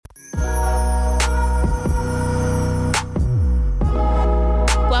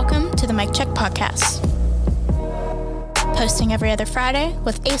to the Mic Check Podcast. Posting every other Friday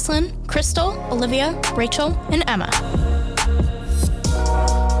with Aislinn, Kristal, Olivia, Rachel, and Emma.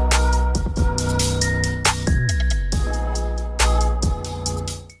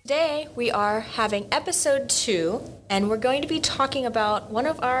 Today we are having episode 2, and we're going to be talking about one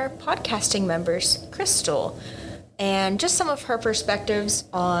of our podcasting members, Kristal, and just some of her perspectives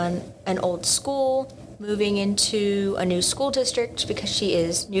on an old school, moving into a new school district because she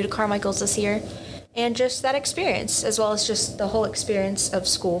is new to Carmichaels this year, and just that experience, as well as just the whole experience of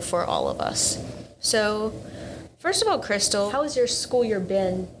school for all of us. So, first of all, Kristal, how has your school year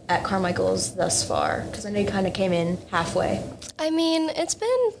been at Carmichaels thus far? Because I know you kind of came in halfway. I mean, it's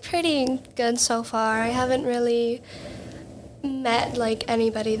been pretty good so far. I haven't really met,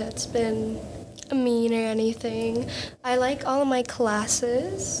 anybody that's been mean or anything. I like all of my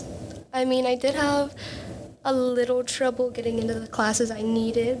classes. I mean, I did have a little trouble getting into the classes I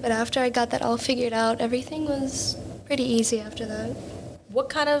needed, but after I got that all figured out, everything was pretty easy after that. What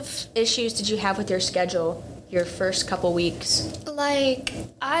kind of issues did you have with your schedule your first couple weeks?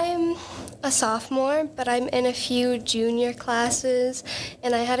 I'm a sophomore, but I'm in a few junior classes,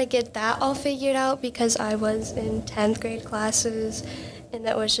 and I had to get that all figured out because I was in 10th grade classes, and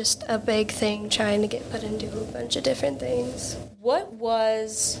that was just a big thing trying to get put into a bunch of different things. What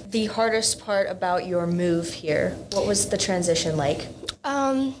was the hardest part about your move here? What was the transition like?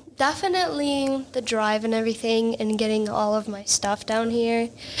 Definitely the drive and everything and getting all of my stuff down here.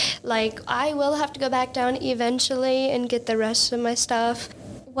 I will have to go back down eventually and get the rest of my stuff.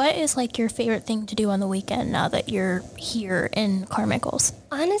 What is your favorite thing to do on the weekend now that you're here in Carmichaels?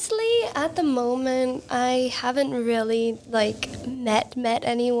 Honestly, at the moment, I haven't really met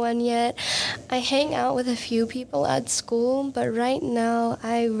anyone yet. I hang out with a few people at school, but right now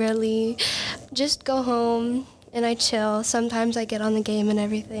I really just go home and I chill. Sometimes I get on the game and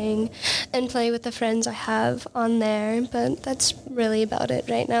everything and play with the friends I have on there, but that's really about it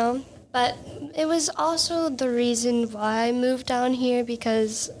right now. But it was also the reason why I moved down here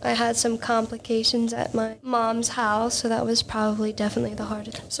because I had some complications at my mom's house, so that was definitely the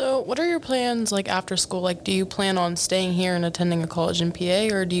hardest. So what are your plans after school? Do you plan on staying here and attending a college in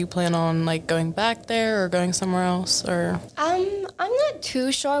PA, or do you plan on going back there or going somewhere else? Or I'm not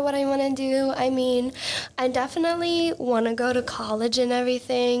too sure what I want to do. I mean, I definitely want to go to college and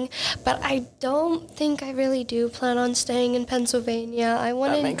everything, but I don't think I really do plan on staying in Pennsylvania. I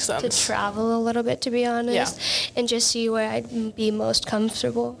wanted to travel a little bit, to be honest, and just see where I'd be most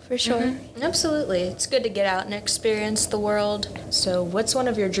comfortable, for sure. Mm-hmm. Absolutely. It's good to get out and experience the world. So what's one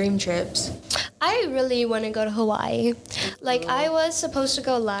of your dream trips? I really want to go to Hawaii. I was supposed to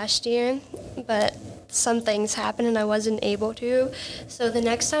go last year, but some things happened and I wasn't able to. So the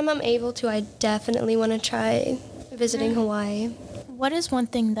next time I'm able to, I definitely want to try visiting Hawaii. What is one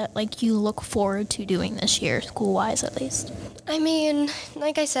thing that you look forward to doing this year, school-wise at least? I mean,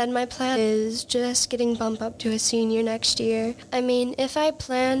 like I said, my plan is just getting bumped up to a senior next year. I mean, if I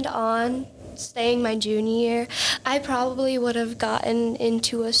planned on staying my junior year, I probably would have gotten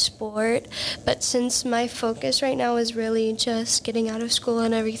into a sport, but since my focus right now is really just getting out of school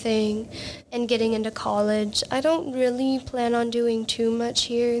and everything and getting into college, I don't really plan on doing too much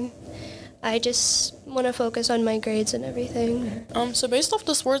here. I just want to focus on my grades and everything. So based off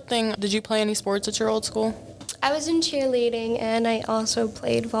the sport thing, did you play any sports at your old school? I was in cheerleading and I also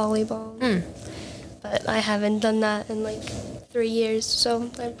played volleyball. But I haven't done that in 3 years,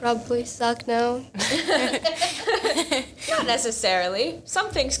 so I probably suck now. Not necessarily. Some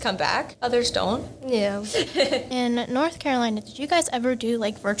things come back, others don't. Yeah. In North Carolina, did you guys ever do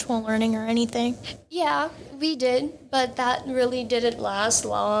virtual learning or anything? Yeah, we did, but that really didn't last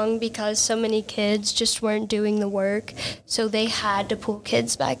long because so many kids just weren't doing the work, so they had to pull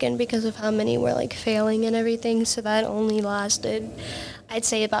kids back in because of how many were failing and everything, so that only lasted, I'd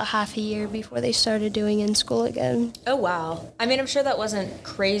say, about half a year before they started doing in school again. Oh, wow. I mean, I'm sure that wasn't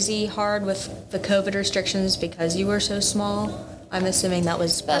crazy hard with the COVID restrictions because you were so small. I'm assuming that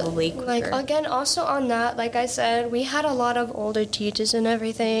was probably quicker. Again, also on that, like I said, we had a lot of older teachers and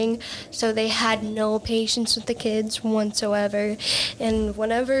everything, so they had no patience with the kids whatsoever. And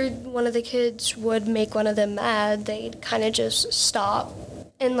whenever one of the kids would make one of them mad, they'd kind of just stop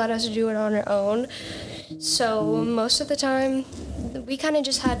and let us do it on our own. So most of the time, we kind of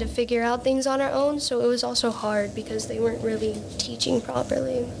just had to figure out things on our own, so it was also hard because they weren't really teaching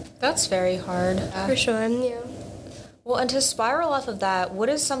properly. That's very hard. For sure, yeah. Well, and to spiral off of that, what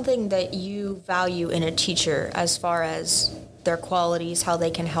is something that you value in a teacher as far as their qualities, how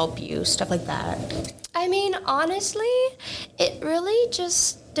they can help you, stuff like that? I mean, honestly, it really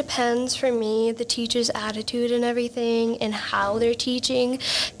just depends for me, the teacher's attitude and everything and how they're teaching,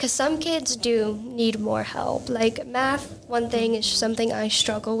 because some kids do need more help. Like math, one thing is something I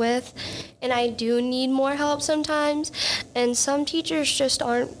struggle with, and I do need more help sometimes, and some teachers just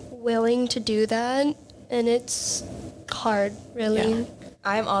aren't willing to do that, and it's hard, really. Yeah.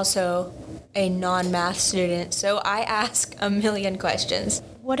 I'm also a non-math student, so I ask a million questions.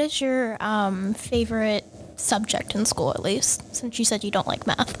 What is your favorite subject in school, at least, since you said you don't like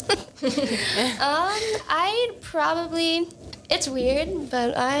math? I'd probably, it's weird,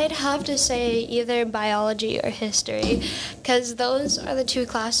 but I'd have to say either biology or history, because those are the two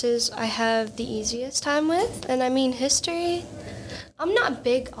classes I have the easiest time with. And I mean, history, I'm not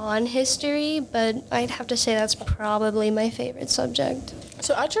big on history, but I'd have to say that's probably my favorite subject.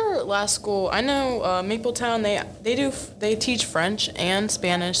 So at your last school, I know Mapletown, they teach French and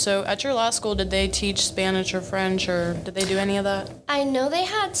Spanish. So at your last school, did they teach Spanish or French, or did they do any of that? I know they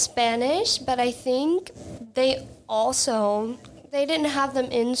had Spanish, but I think they didn't have them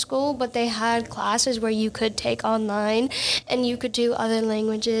in school, but they had classes where you could take online and you could do other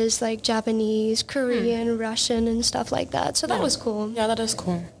languages like Japanese, Korean, Russian, and stuff like that. So that was cool. Yeah, that is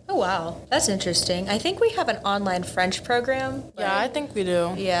cool. Oh, wow. That's interesting. I think we have an online French program. Yeah, I think we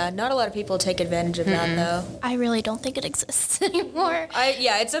do. Yeah, not a lot of people take advantage of that, though. I really don't think it exists anymore.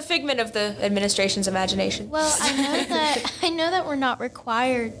 Yeah, it's a figment of the administration's imagination. Well, I know that we're not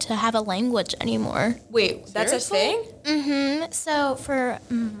required to have a language anymore. Wait, that's a thing? Mm-hmm. So for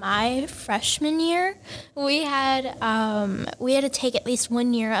my freshman year, we had to take at least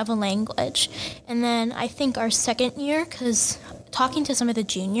 1 year of a language, and then I think our second year, because talking to some of the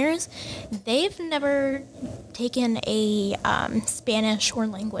juniors, they've never taken a Spanish or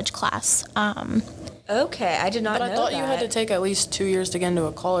language class. Okay, I did not know that. But I thought you had to take at least 2 years to get into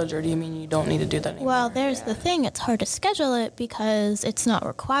a college, or do you mean you don't need to do that anymore? Well, there's the thing. It's hard to schedule it because it's not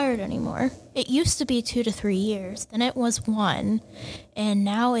required anymore. It used to be 2 to 3 years, then it was 1, and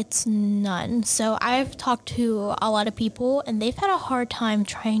now it's none. So I've talked to a lot of people, and they've had a hard time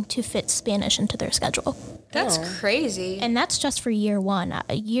trying to fit Spanish into their schedule. That's crazy. And that's just for year 1.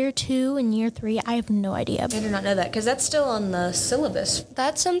 Year 2 and year 3, I have no idea. I did not know that, because that's still on the syllabus.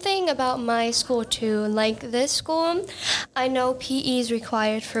 That's something about my school too. Like this school, I know PE is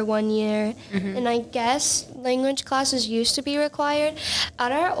required for 1 year, and I guess language classes used to be required.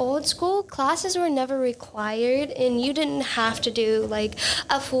 At our old school, classes were never required, and you didn't have to do like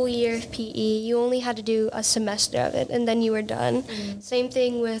a full year of PE. You only had to do a semester of it, and then you were done. Same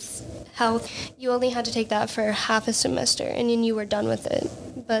thing with health. You only had to take that for half a semester, and then you were done with it.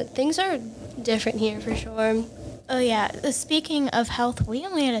 But things are different here for sure. Oh, yeah. Speaking of health, we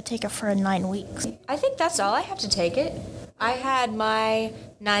only had to take it for 9 weeks. I think that's all I have to take it. I had my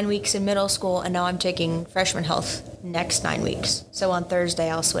 9 weeks in middle school, and now I'm taking freshman health next 9 weeks. So on Thursday,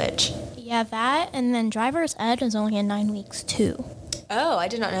 I'll switch. Yeah, that, and then driver's ed is only in 9 weeks, too. Oh, I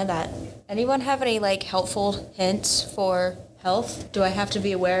did not know that. Anyone have any, helpful hints for health? Do I have to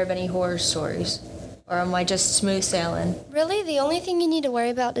be aware of any horror stories? Or am I just smooth sailing? Really, the only thing you need to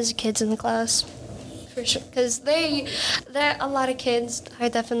worry about is kids in the class. For sure, because there a lot of kids are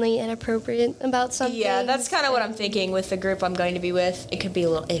definitely inappropriate about something. Yeah, that's kind of what I'm thinking with the group I'm going to be with. It could be a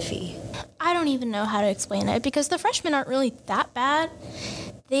little iffy. I don't even know how to explain it because the freshmen aren't really that bad.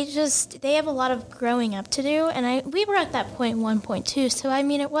 They have a lot of growing up to do, and we were at that point 1.2, so I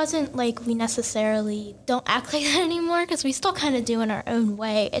mean it wasn't like we necessarily don't act like that anymore because we still kind of do in our own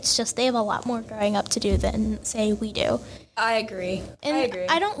way. It's just they have a lot more growing up to do than, say, we do. I agree. And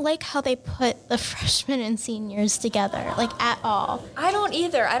I don't like how they put the freshmen and seniors together, at all. I don't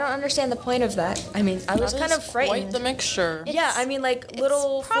either. I don't understand the point of that. I mean, I was kind of frightened. Quite the mixture. Yeah, I mean,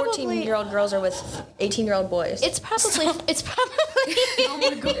 little 14-year-old girls are with 18-year-old boys. It's probably Oh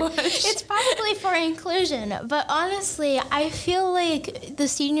my gosh. it's probably for inclusion, but honestly, I feel like the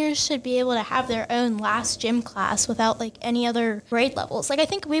seniors should be able to have their own last gym class without any other grade levels. I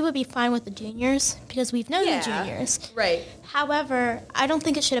think we would be fine with the juniors because we've known the juniors. Right. However, I don't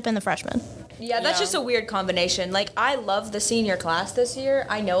think it should have been the freshmen. Yeah, that's just a weird combination. I love the senior class this year.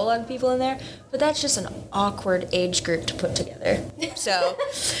 I know a lot of people in there, but that's just an awkward age group to put together. So,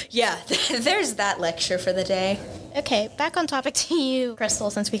 yeah, there's that lecture for the day. Okay, back on topic to you,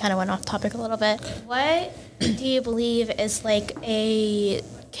 Kristal, since we kind of went off topic a little bit. What do you believe is a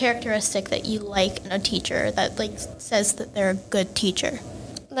characteristic that you like in a teacher that says that they're a good teacher?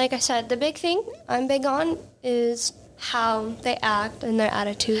 Like I said, the big thing I'm big on is how they act, and their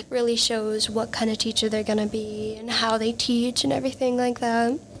attitude really shows what kind of teacher they're going to be and how they teach and everything like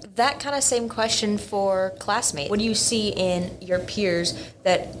that. that kind of same question for classmates. What do you see in your peers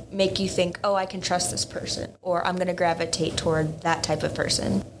that make you think, oh, I can trust this person, or I'm going to gravitate toward that type of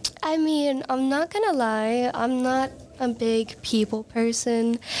person? I mean, I'm not gonna lie, I'm not a big people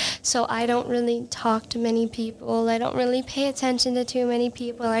person, so I don't really talk to many people. I don't really pay attention to too many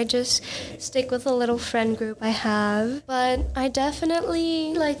people. I just stick with a little friend group I have. But I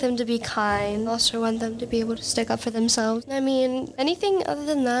definitely like them to be kind. Also want them to be able to stick up for themselves. I mean, anything other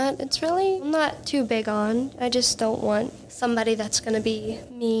than that, it's really I'm not too big on. I just don't want somebody that's going to be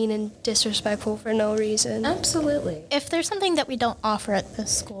mean and disrespectful for no reason. Absolutely. If there's something that we don't offer at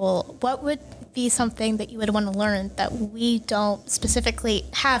this school, what would be something that you would want to learn that we don't specifically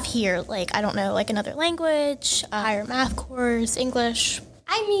have here? Like, I don't know, like another language, a higher math course, English.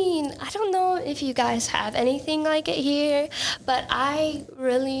 I mean, I don't know if you guys have anything like it here, but I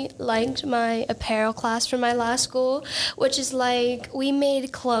really liked my apparel class from my last school, which is like we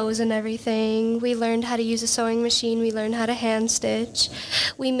made clothes and everything. We learned how to use a sewing machine. We learned how to hand stitch.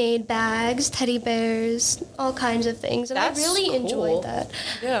 We made bags, teddy bears, all kinds of things. And That's I really cool. enjoyed that.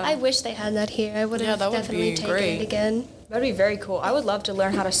 Yeah. I wish they had that here. I would have that would definitely be taken great. it again. That'd be very cool. I would love to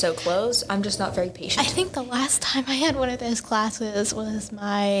learn how to sew clothes. I'm just not very patient. I think the last time I had one of those classes was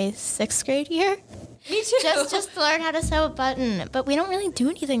my 6th grade year. Me too. Just to learn how to sew a button. But we don't really do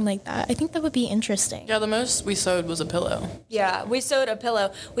anything like that. I think that would be interesting. Yeah, the most we sewed was a pillow. Yeah, we sewed a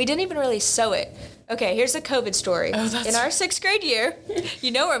pillow. We didn't even really sew it. Okay, here's the COVID story. Oh, that's In our 6th grade year,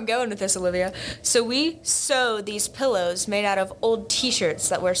 you know where I'm going with this, Olivia. So we sewed these pillows made out of old t-shirts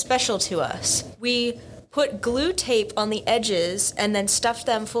that were special to us. We put glue tape on the edges and then stuffed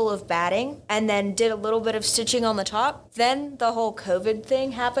them full of batting and then did a little bit of stitching on the top. Then the whole COVID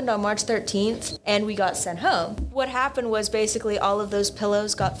thing happened on March 13th and we got sent home. What happened was basically all of those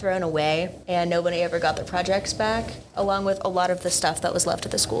pillows got thrown away and nobody ever got their projects back, along with a lot of the stuff that was left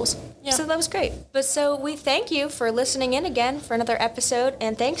at the schools. Yeah. So that was great. But so we thank you for listening in again for another episode,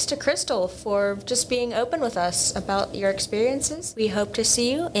 and thanks to Kristal for just being open with us about your experiences. We hope to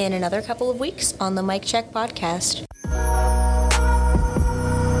see you in another couple of weeks on the Mic Check podcast.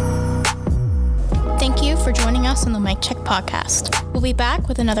 Thank you for joining us on the Mic Check podcast. We'll be back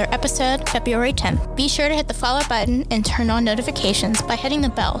with another episode February 10th. Be sure to hit the follow button and turn on notifications by hitting the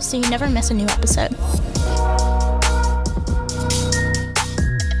bell so you never miss a new episode.